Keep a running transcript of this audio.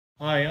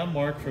Hi, I'm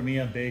Mark from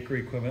EM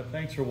Bakery Equipment.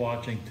 Thanks for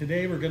watching.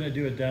 Today we're going to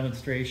do a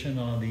demonstration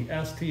on the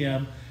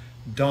STM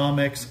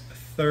Domix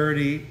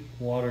 30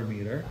 water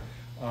meter.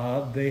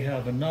 They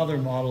have another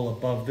model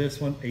above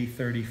this one, a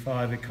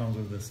 35. It comes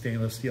with a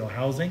stainless steel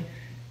housing,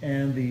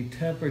 and the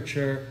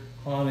temperature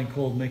hot and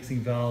cold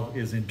mixing valve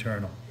is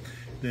internal.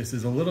 This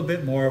is a little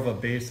bit more of a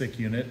basic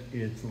unit.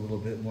 It's a little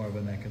bit more of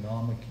an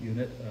economic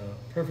unit,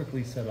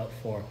 perfectly set up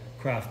for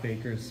craft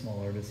bakers,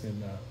 small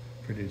artisan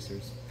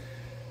producers.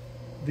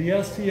 The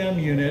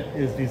STM unit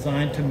is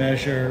designed to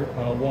measure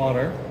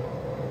water.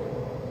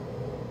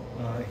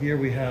 Here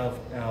we have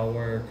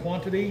our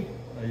quantity.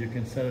 You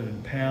can set it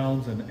in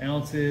pounds and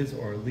ounces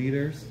or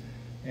liters.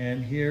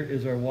 And here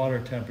is our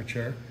water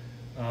temperature.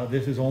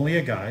 This is only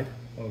a guide,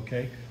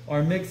 okay?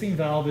 Our mixing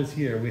valve is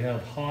here. We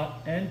have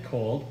hot and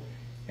cold.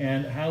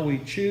 And how we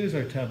choose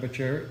our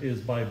temperature is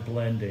by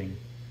blending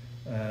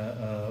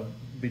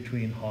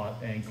between hot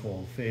and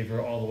cold.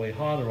 Favor all the way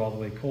hot or all the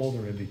way cold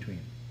or in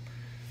between.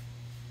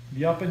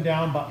 The up and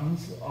down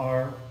buttons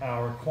are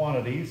our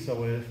quantities.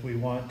 So if we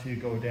want to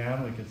go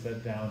down, we can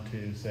set down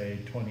to say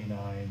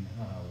 29,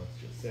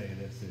 let's just say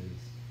this is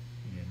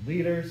in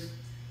liters.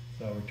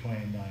 So we're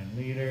 29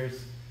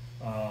 liters.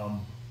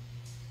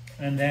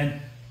 And then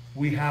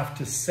we have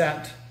to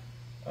set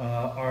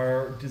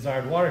our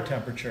desired water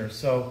temperature.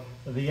 So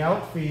the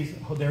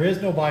Outfeed, there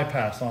is no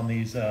bypass on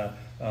these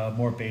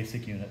more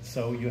basic units.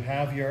 So you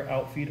have your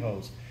Outfeed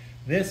hose.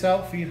 This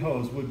Outfeed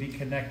hose would be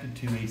connected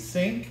to a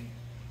sink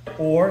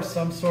or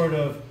some sort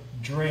of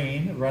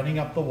drain running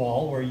up the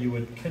wall, where you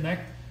would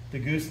connect the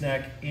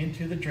gooseneck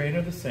into the drain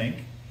or the sink.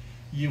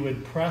 You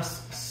would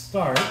press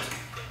start,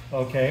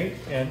 okay,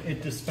 and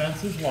it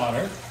dispenses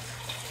water.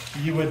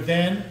 You would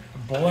then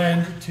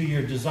blend to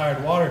your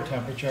desired water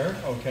temperature,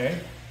 okay.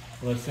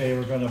 Let's say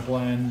we're going to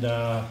blend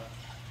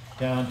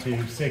down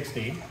to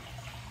 60.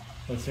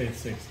 Let's say it's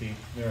 60,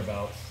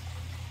 thereabouts.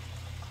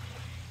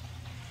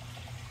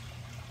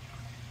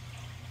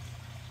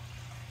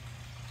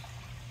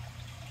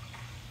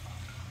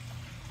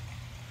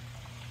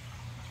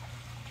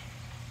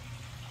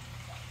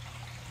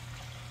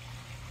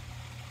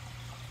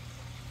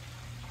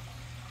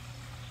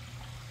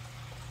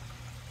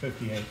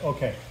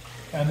 Okay,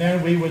 and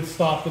then we would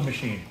stop the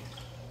machine.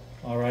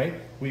 All right,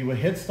 we would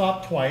hit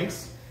stop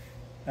twice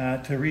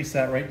to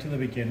reset right to the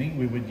beginning.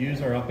 We would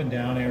use our up and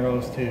down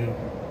arrows to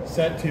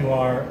set to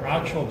our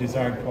actual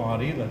desired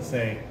quantity. Let's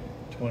say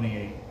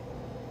 28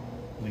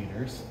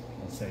 liters.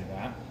 Let's say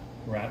that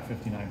we're at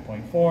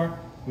 59.4.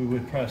 We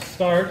would press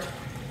start,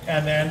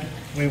 and then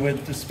we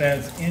would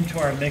dispense into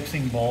our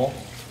mixing bowl,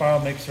 spiral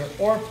mixer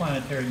or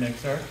planetary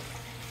mixer,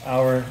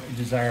 our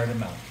desired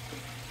amount.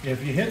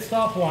 If you hit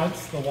stop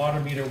once, the water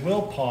meter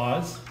will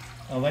pause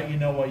and let you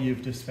know what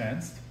you've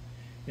dispensed.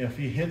 If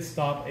you hit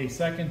stop a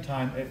second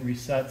time, it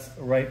resets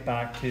right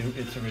back to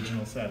its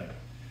original setting.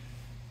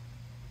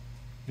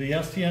 The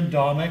STM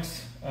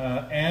Domix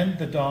and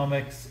the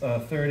Domix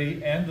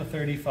 30 and the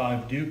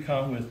 35 do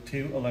come with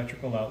two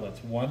electrical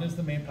outlets. One is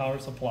the main power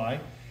supply.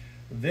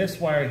 This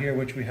wire here,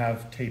 which we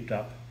have taped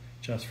up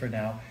just for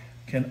now,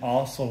 can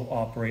also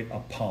operate a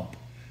pump.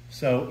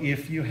 So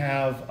if you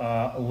have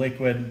a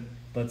liquid,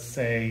 let's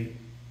say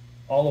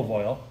olive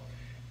oil,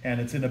 and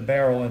it's in a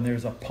barrel and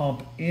there's a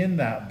pump in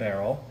that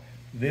barrel,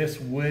 this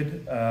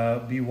would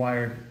be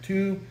wired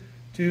to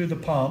the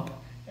pump,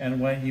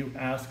 and when you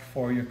ask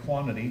for your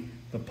quantity,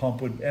 the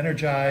pump would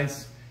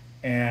energize,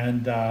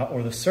 and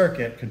or the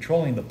circuit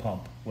controlling the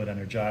pump would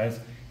energize,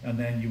 and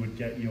then you would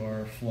get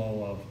your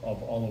flow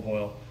of olive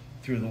oil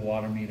through the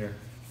water meter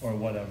or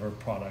whatever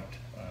product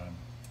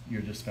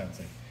you're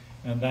dispensing.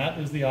 And that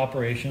is the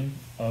operation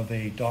of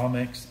a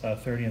Domix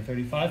 30 and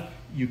 35.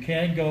 You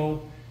can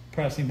go,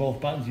 pressing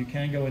both buttons, you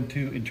can go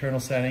into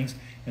internal settings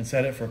and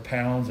set it for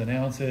pounds and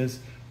ounces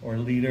or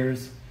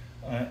liters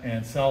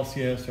and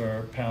Celsius,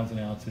 or pounds and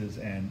ounces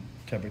and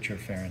temperature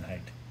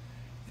Fahrenheit.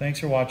 Thanks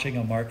for watching.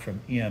 I'm Mark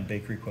from EM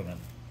Bakery Equipment.